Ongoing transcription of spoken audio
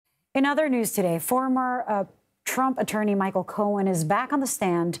In other news today, former Trump attorney Michael Cohen is back on the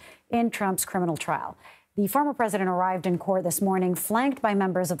stand in Trump's criminal trial. The former president arrived in court this morning, flanked by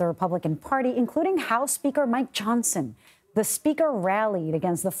members of the Republican Party, including House Speaker Mike Johnson. The speaker rallied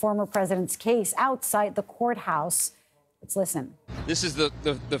against the former president's case outside the courthouse. Let's listen. This is the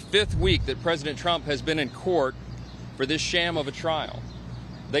fifth week that President Trump has been in court for this sham of a trial.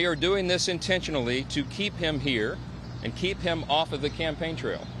 They are doing this intentionally to keep him here and keep him off of the campaign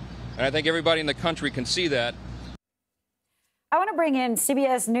trail. And I think everybody in the country can see that. I want to bring in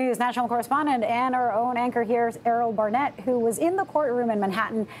CBS News national correspondent and our own anchor here, Errol Barnett, who was in the courtroom in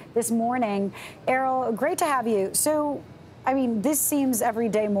Manhattan this morning. Errol, great to have you. So, I mean, this seems every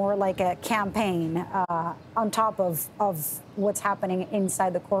day more like a campaign on top of what's happening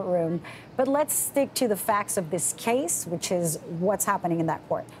inside the courtroom. But let's stick to the facts of this case, which is what's happening in that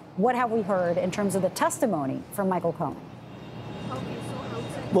court. What have we heard in terms of the testimony from Michael Cohen?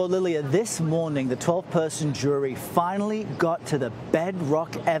 Well, Lilia, this morning, the 12-person jury finally got to the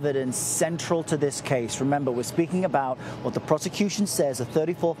bedrock evidence central to this case. Remember, we're speaking about what the prosecution says are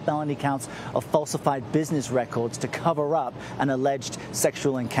 34 felony counts of falsified business records to cover up an alleged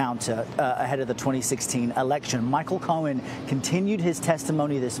sexual encounter ahead of the 2016 election. Michael Cohen continued his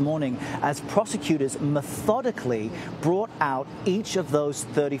testimony this morning as prosecutors methodically brought out each of those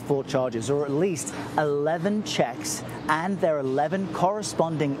 34 charges, or at least 11 checks and their 11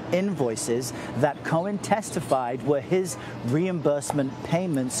 corresponding invoices that Cohen testified were his reimbursement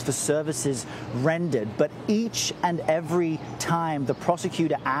payments for services rendered. But each and every time the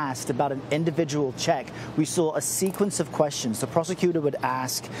prosecutor asked about an individual check, we saw a sequence of questions. The prosecutor would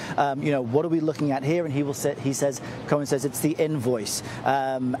ask, what are we looking at here? And Cohen says it's the invoice.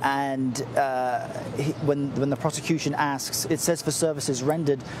 When the prosecution asks, it says for services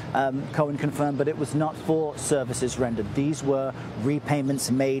rendered, Cohen confirmed, but it was not for services rendered. These were repayments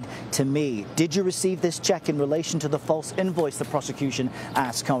made to me. Did you receive this check in relation to the false invoice? The prosecution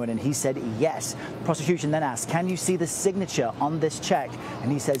asked Cohen, and he said yes. The prosecution then asked, can you see the signature on this check?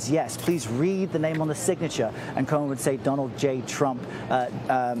 And he says yes. Please read the name on the signature. And Cohen would say Donald J. Trump,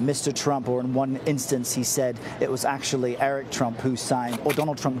 Mr. Trump, or in one instance he said it was actually Eric Trump who signed, or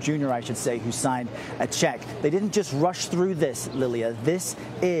Donald Trump Jr., I should say, who signed a check. They didn't just rush through this, Lilia. This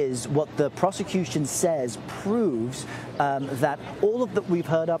is what the prosecution says proves that all of that we've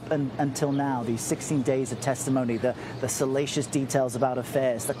heard up until now, these 16 days of testimony, the salacious details about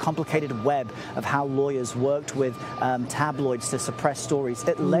affairs, the complicated web of how lawyers worked with tabloids to suppress stories,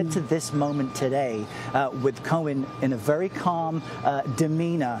 it led to this moment today with Cohen in a very calm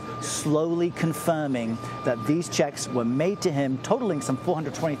demeanor, slowly confirming that these checks were made to him, totaling some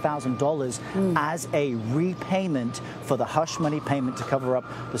 $420,000 as a repayment for the hush money payment to cover up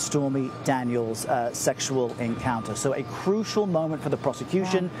the Stormy Daniels sexual encounter. So a crucial moment for the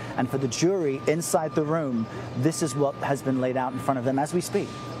prosecution and for the jury inside the room. This is what has been laid out in front of them as we speak.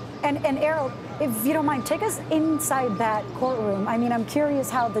 And Errol, if you don't mind, take us inside that courtroom. I mean, I'm curious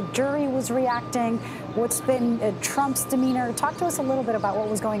how the jury was reacting. What's been Trump's demeanor? Talk to us a little bit about what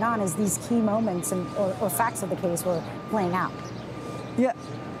was going on as these key moments or facts of the case were playing out. Yeah.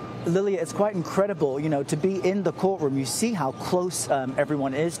 Lilia, it's quite incredible, to be in the courtroom. You see how close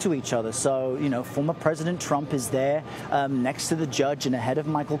everyone is to each other. So, former President Trump is there next to the judge and ahead of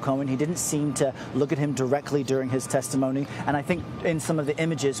Michael Cohen. He didn't seem to look at him directly during his testimony. And I think in some of the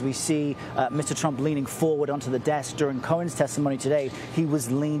images we see Mr. Trump leaning forward onto the desk. During Cohen's testimony today, he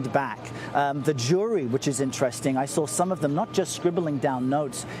was leaned back. The jury, which is interesting, I saw some of them not just scribbling down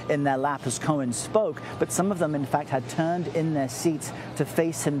notes in their lap as Cohen spoke, but some of them, in fact, had turned in their seats to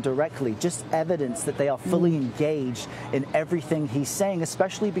face him directly, just evidence that they are fully engaged in everything he's saying,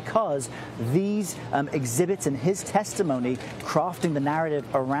 especially because these exhibits in his testimony, crafting the narrative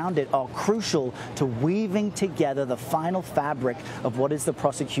around it, are crucial to weaving together the final fabric of what is the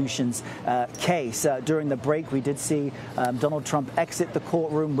prosecution's case. During the break, we did see Donald Trump exit the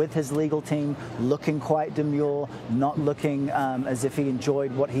courtroom with his legal team, looking quite demure, not looking as if he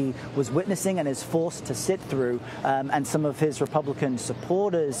enjoyed what he was witnessing and is forced to sit through. And some of his Republican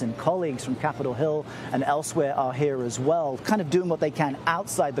supporters and colleagues from Capitol Hill and elsewhere are here as well, kind of doing what they can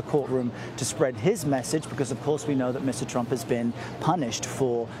outside the courtroom to spread his message, because of course we know that Mr. Trump has been punished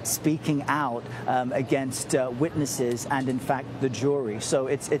for speaking out against witnesses and in fact the jury. So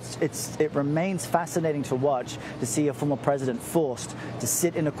it remains fascinating to watch, to see a former president forced to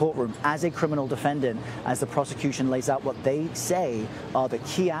sit in a courtroom as a criminal defendant as the prosecution lays out what they say are the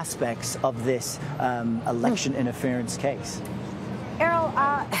key aspects of this election interference case. Errol,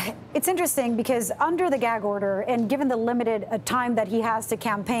 it's interesting because under the gag order and given the limited time that he has to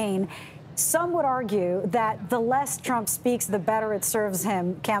campaign, Some would argue that the less Trump speaks, the better it serves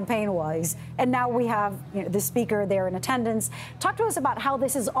him campaign-wise. And now we have the speaker there in attendance. Talk to us about how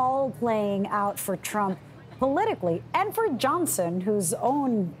this is all playing out for Trump politically and for Johnson, whose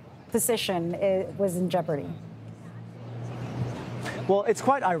own position was in jeopardy. Well, it's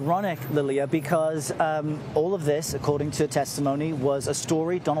quite ironic, Lilia, because all of this, according to testimony, was a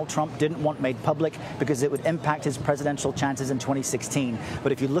story Donald Trump didn't want made public because it would impact his presidential chances in 2016.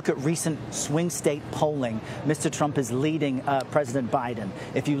 But if you look at recent swing state polling, Mr. Trump is leading President Biden.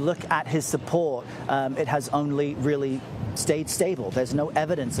 If you look at his support, it has only really stayed stable. There's no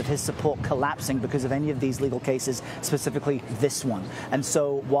evidence of his support collapsing because of any of these legal cases, specifically this one. And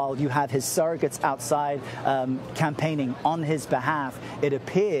so while you have his surrogates outside campaigning on his behalf, it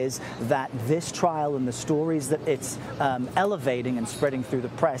appears that this trial and the stories that it's elevating and spreading through the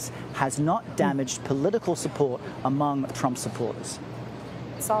press has not damaged political support among Trump supporters.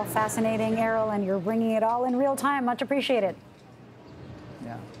 It's all fascinating, Errol, and you're bringing it all in real time. Much appreciated.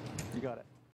 Yeah, you got it.